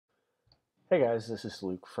Hey guys, this is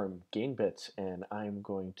Luke from GainBits, and I'm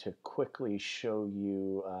going to quickly show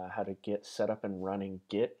you how to get set up and running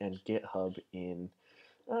Git and GitHub in,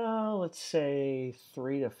 let's say,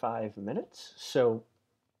 3 to 5 minutes. So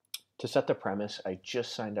to set the premise, I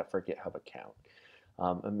just signed up for a GitHub account.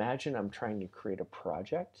 Imagine I'm trying to create a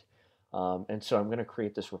project, and so I'm going to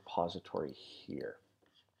create this repository here.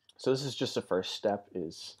 So this is just the first step,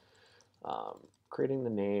 is creating the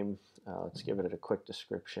name. Let's give it a quick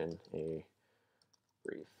description, a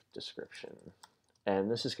brief description. And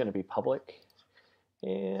this is going to be public.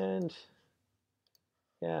 And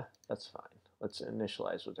yeah, that's fine. Let's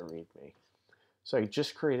initialize with a README. So I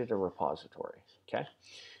just created a repository. Okay.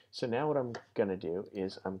 So now what I'm going to do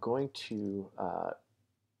is I'm going to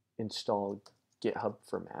install GitHub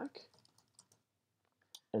for Mac.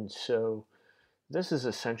 And so this is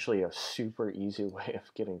essentially a super easy way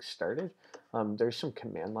of getting started. There's some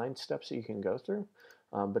command line steps that you can go through.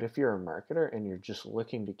 But if you're a marketer and you're just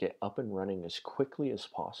looking to get up and running as quickly as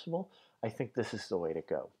possible, I think this is the way to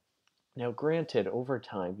go. Now, granted, over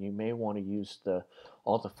time, you may want to use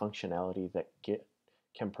all the functionality that Git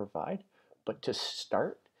can provide, but to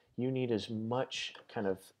start, you need as much kind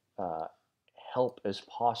of help as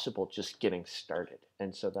possible just getting started.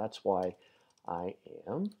 And so that's why I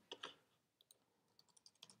am,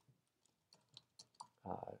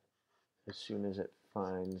 as soon as it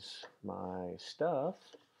finds my stuff,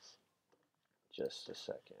 just a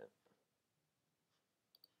second.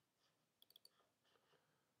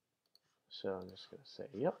 So I'm just going to say,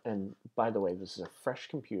 yep. And by the way, this is a fresh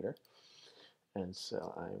computer. And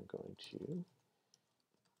so I'm going to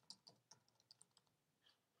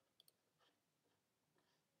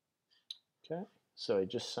okay. So I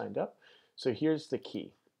just signed up. So here's the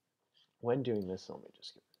key. When doing this, let me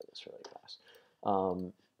just get rid of this really fast.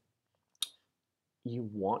 You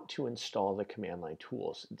want to install the command line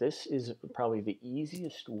tools. This is probably the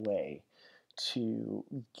easiest way to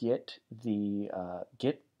get the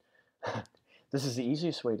this is the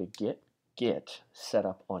easiest way to get Git set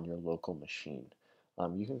up on your local machine.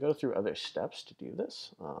 You can go through other steps to do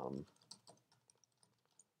this,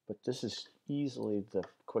 but this is easily the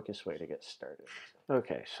quickest way to get started.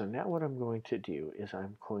 Okay, so now what I'm going to do is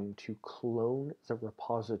I'm going to clone the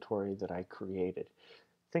repository that I created.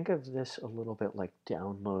 Think of this a little bit like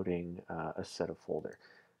downloading a set of folder.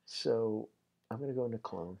 So I'm going to go into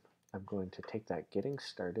clone. I'm going to take that getting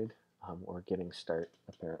started, or getting start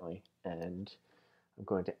apparently, and I'm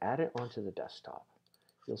going to add it onto the desktop.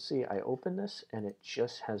 You'll see I open this and it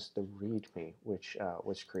just has the README, which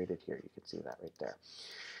was created here. You can see that right there.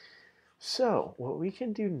 So what we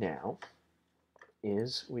can do now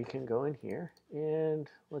is we can go in here and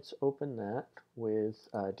let's open that with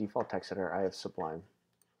default text editor. I have Sublime.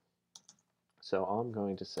 So all I'm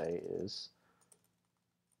going to say is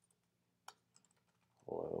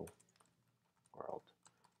hello world.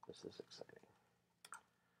 This is exciting.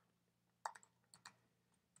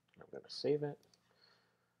 I'm going to save it.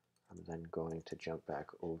 I'm then going to jump back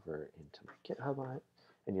over into my GitHub on it.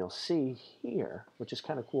 And you'll see here, which is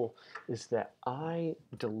kind of cool, is that I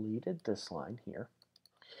deleted this line here.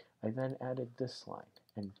 I then added this line,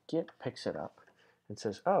 and Git picks it up and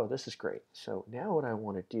says, oh, this is great. So now what I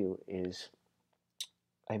want to do is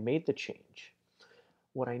I made the change.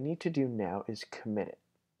 What I need to do now is commit it.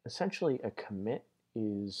 Essentially, a commit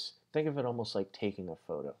is, think of it almost like taking a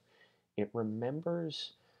photo. It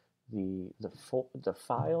remembers the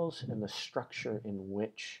files and the structure in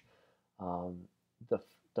which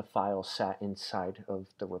the file sat inside of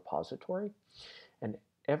the repository. And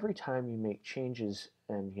every time you make changes,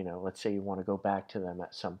 and let's say you want to go back to them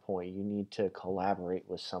at some point, you need to collaborate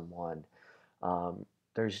with someone.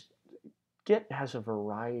 Git has a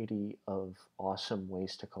variety of awesome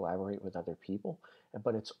ways to collaborate with other people,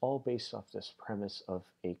 but it's all based off this premise of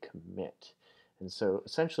a commit. And so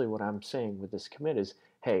essentially what I'm saying with this commit is,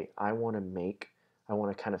 hey, I want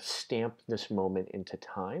to kind of stamp this moment into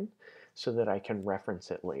time so that I can reference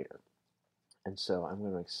it later. And so I'm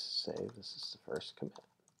going to say this is the first commit.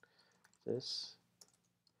 This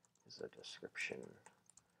is a description.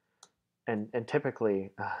 And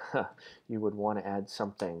typically you would want to add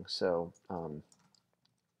something. So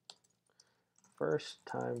first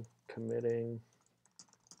time committing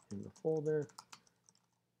in the folder.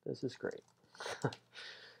 This is great.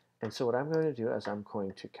 And so what I'm going to do is I'm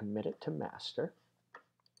going to commit it to master.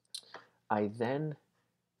 I then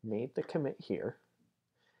made the commit here.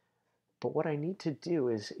 But what I need to do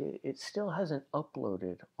is it still hasn't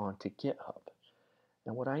uploaded onto GitHub.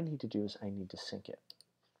 And what I need to do is I need to sync it.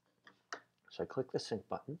 So I click the sync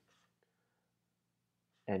button.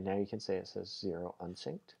 And now you can say it says 0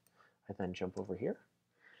 unsynced. I then jump over here.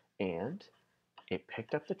 And it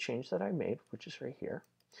picked up the change that I made, which is right here,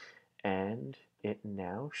 and it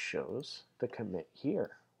now shows the commit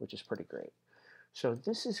here, which is pretty great. So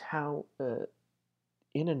this is how,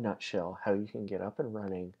 in a nutshell, how you can get up and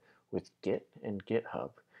running with Git and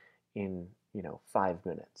GitHub in 5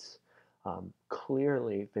 minutes.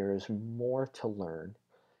 Clearly, there is more to learn,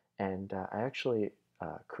 and I actually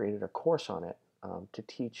created a course on it to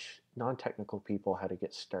teach non-technical people how to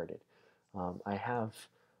get started. I have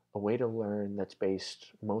a way to learn that's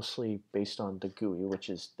mostly based on the GUI, which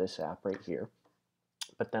is this app right here.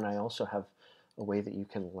 But then I also have a way that you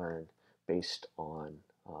can learn based on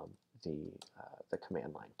the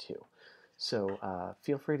command line too. So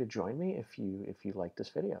feel free to join me if you like this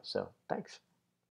video. So thanks.